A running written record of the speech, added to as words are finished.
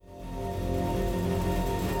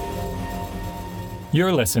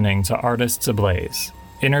You're listening to Artists Ablaze,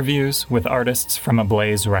 interviews with artists from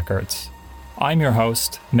Ablaze Records. I'm your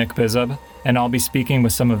host, Nick Bizub, and I'll be speaking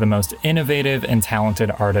with some of the most innovative and talented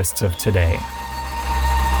artists of today.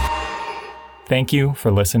 Thank you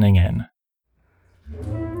for listening in.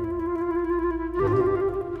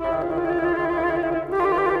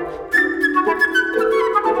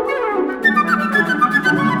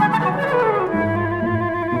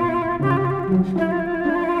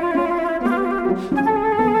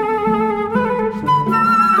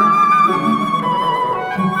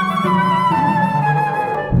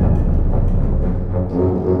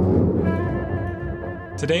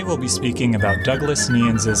 Today we'll be speaking about Douglas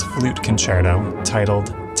Niens' flute concerto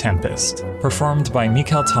titled Tempest, performed by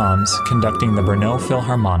Michael Toms conducting the Brno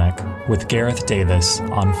Philharmonic with Gareth Davis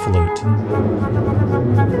on flute.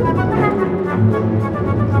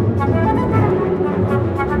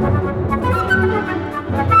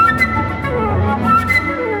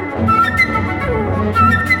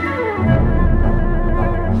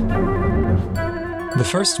 The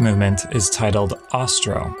first movement is titled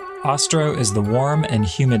Austro. Austro is the warm and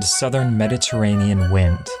humid southern Mediterranean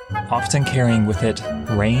wind, often carrying with it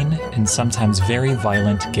rain and sometimes very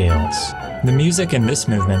violent gales. The music in this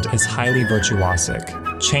movement is highly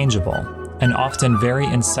virtuosic, changeable, and often very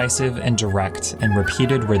incisive and direct in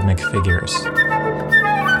repeated rhythmic figures.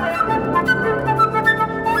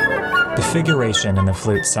 The figuration in the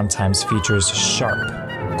flute sometimes features sharp,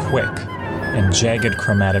 quick, and jagged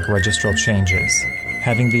chromatic registral changes,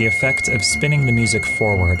 having the effect of spinning the music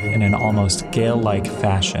forward in an almost gale-like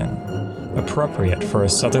fashion, appropriate for a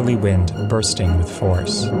southerly wind bursting with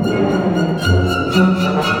force.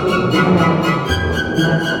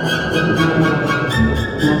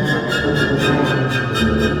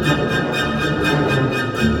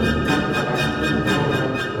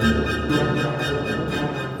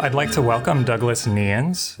 I'd like to welcome Douglas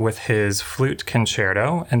Niens with his flute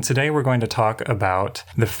concerto, and today we're going to talk about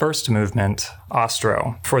the first movement,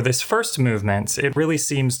 Austro. For this first movement, it really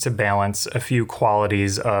seems to balance a few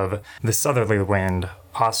qualities of the southerly wind,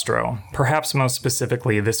 Austro. Perhaps most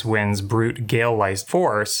specifically, this wind's brute gale-like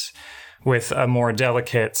force with a more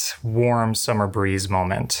delicate, warm summer breeze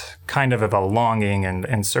moment, kind of a longing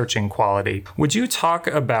and searching quality. Would you talk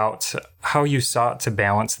about how you sought to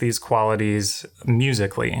balance these qualities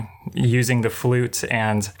musically, using the flute,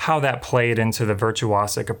 and how that played into the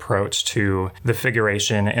virtuosic approach to the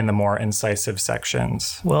figuration in the more incisive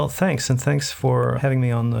sections? Well, thanks, and thanks for having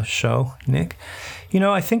me on the show, Nick. You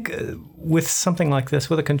know, I think with something like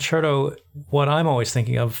this, with a concerto, what I'm always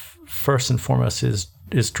thinking of first and foremost is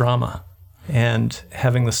drama. And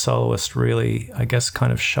having the soloist really, I guess,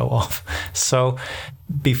 kind of show off. So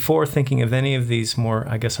before thinking of any of these more,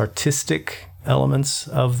 I guess, artistic elements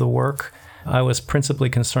of the work, I was principally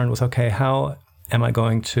concerned with, okay, how am I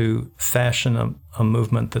going to fashion a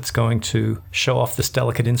movement that's going to show off this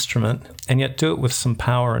delicate instrument and yet do it with some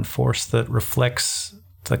power and force that reflects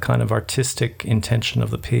the kind of artistic intention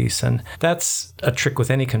of the piece. And that's a trick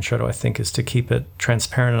with any concerto, I think, is to keep it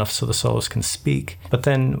transparent enough so the soloist can speak. But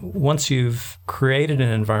then once you've created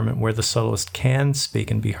an environment where the soloist can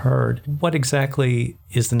speak and be heard, what exactly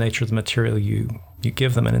is the nature of the material you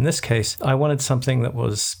give them? And in this case, I wanted something that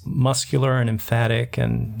was muscular and emphatic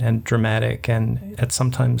and dramatic and at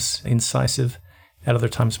sometimes incisive, at other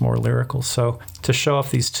times more lyrical. So to show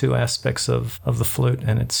off these two aspects of the flute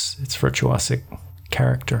and its virtuosic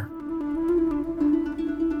character.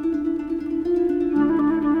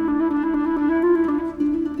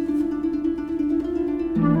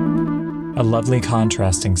 A lovely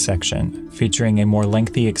contrasting section featuring a more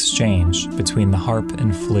lengthy exchange between the harp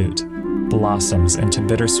and flute blossoms into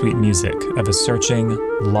bittersweet music of a searching,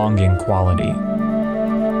 longing quality.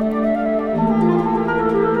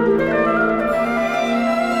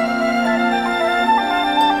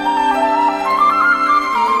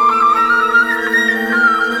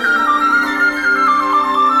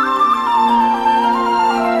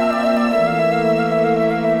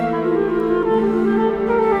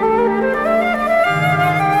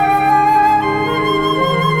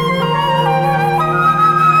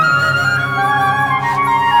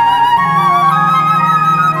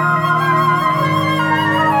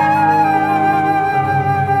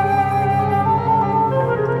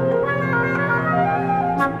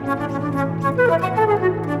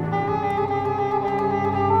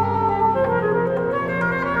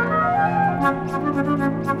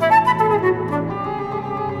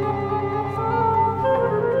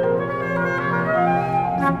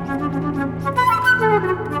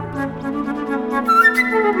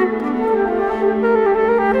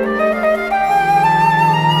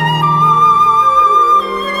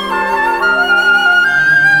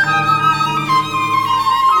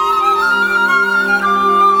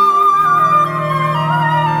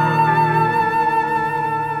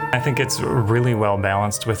 think it's really well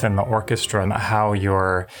balanced within the orchestra and how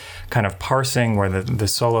you're kind of parsing where the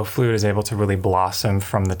solo flute is able to really blossom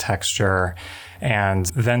from the texture. And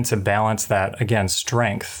then to balance that, again,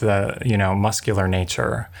 strength, the, muscular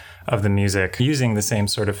nature of the music, using the same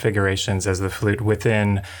sort of figurations as the flute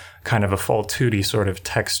within kind of a full tutti sort of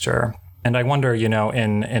texture. And I wonder,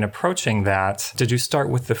 in approaching that, did you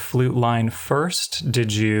start with the flute line first?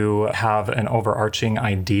 Did you have an overarching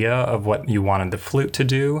idea of what you wanted the flute to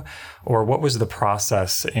do? Or what was the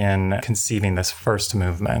process in conceiving this first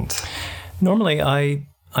movement? Normally,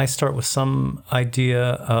 I start with some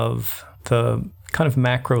idea of the kind of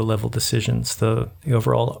macro level decisions, the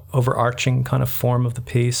overall overarching kind of form of the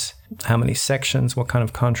piece, how many sections, what kind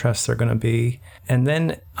of contrasts they're going to be. And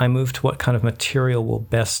then I move to what kind of material will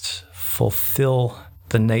best fulfill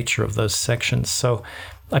the nature of those sections. So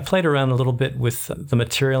I played around a little bit with the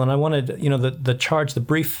material, and I wanted, the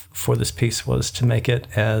brief for this piece was to make it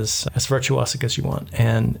as virtuosic as you want.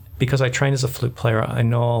 And because I trained as a flute player, I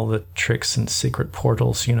know all the tricks and secret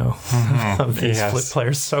portals, of these flute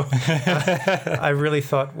players. So I really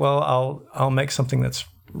thought, well, I'll make something that's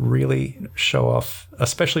really show off,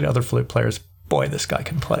 especially to other flute players. Boy, this guy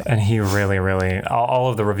can play. And he really, all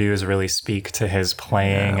of the reviews really speak to his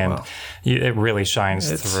playing, it really shines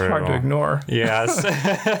through. It's hard to ignore. Yes.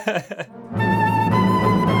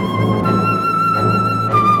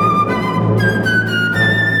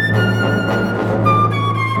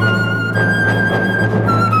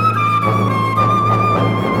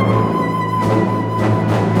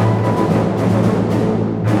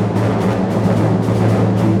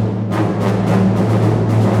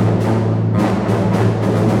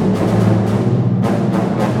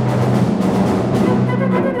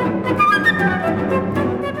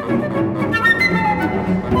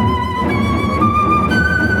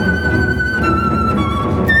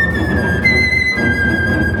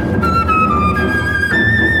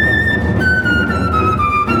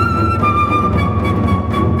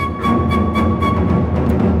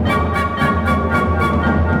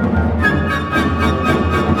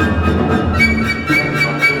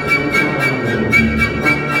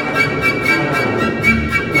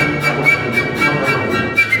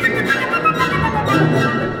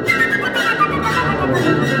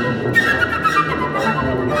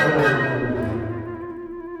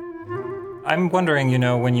 I'm wondering,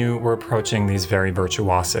 when you were approaching these very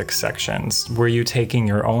virtuosic sections, were you taking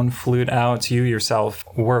your own flute out? You yourself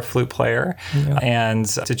were a flute player. Yeah. And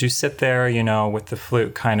did you sit there, with the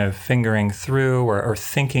flute kind of fingering through or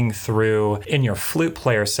thinking through in your flute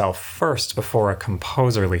player self first before a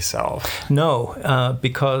composerly self? No,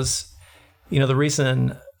 because, the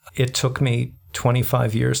reason it took me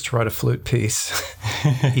 25 years to write a flute piece,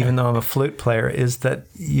 even though I'm a flute player, is that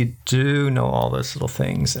you do know all those little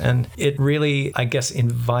things. And it really, I guess,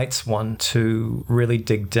 invites one to really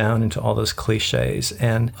dig down into all those cliches.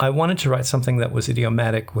 And I wanted to write something that was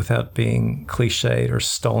idiomatic without being cliched or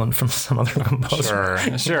stolen from some other composer.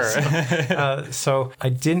 Sure. So I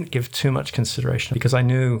didn't give too much consideration because I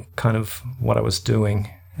knew kind of what I was doing.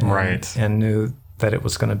 And knew that it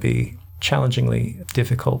was going to be challengingly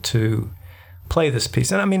difficult to play this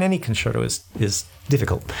piece. And I mean, any concerto is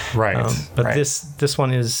difficult. Right. But this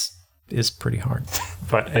one is pretty hard.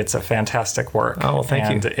 But it's a fantastic work. Oh, well, thank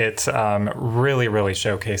you. And it really, really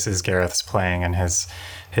showcases Gareth's playing and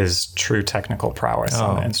his true technical prowess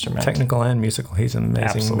on the instrument. Technical and musical. He's an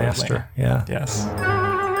amazing master. Yeah. Yes.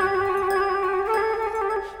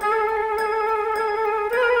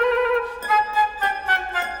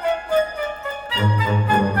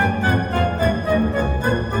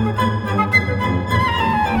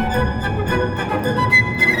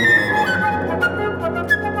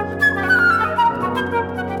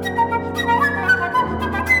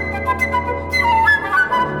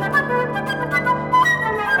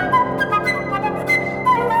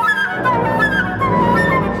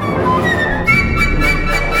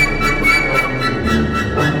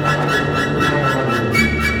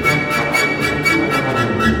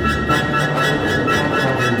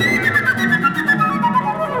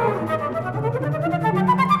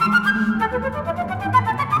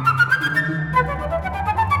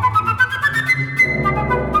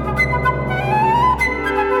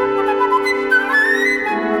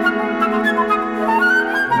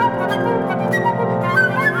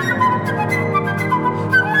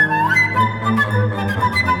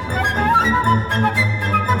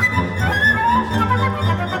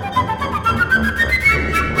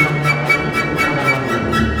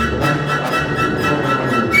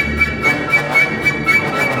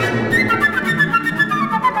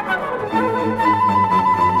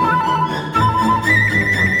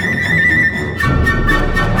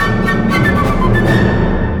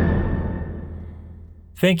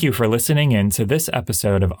 Thank you for listening in to this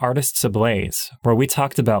episode of Artists Ablaze, where we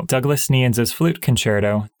talked about Douglas Niens' flute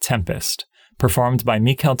concerto, Tempest, performed by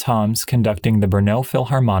Mikel Toms conducting the Brno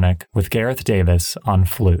Philharmonic with Gareth Davis on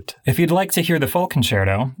flute. If you'd like to hear the full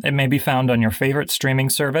concerto, it may be found on your favorite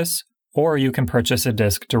streaming service, or you can purchase a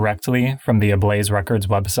disc directly from the Ablaze Records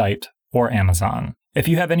website or Amazon. If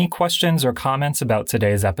you have any questions or comments about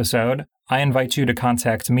today's episode, I invite you to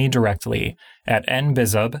contact me directly at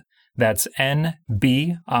nbizub, that's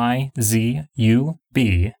NBIZUB,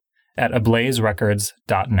 at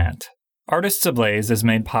ablazerecords.net. Artists Ablaze is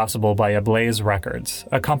made possible by Ablaze Records,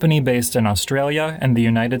 a company based in Australia and the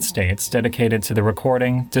United States dedicated to the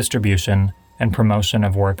recording, distribution, and promotion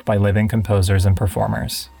of work by living composers and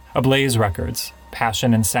performers. Ablaze Records,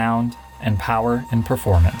 passion in sound and power in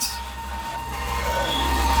performance.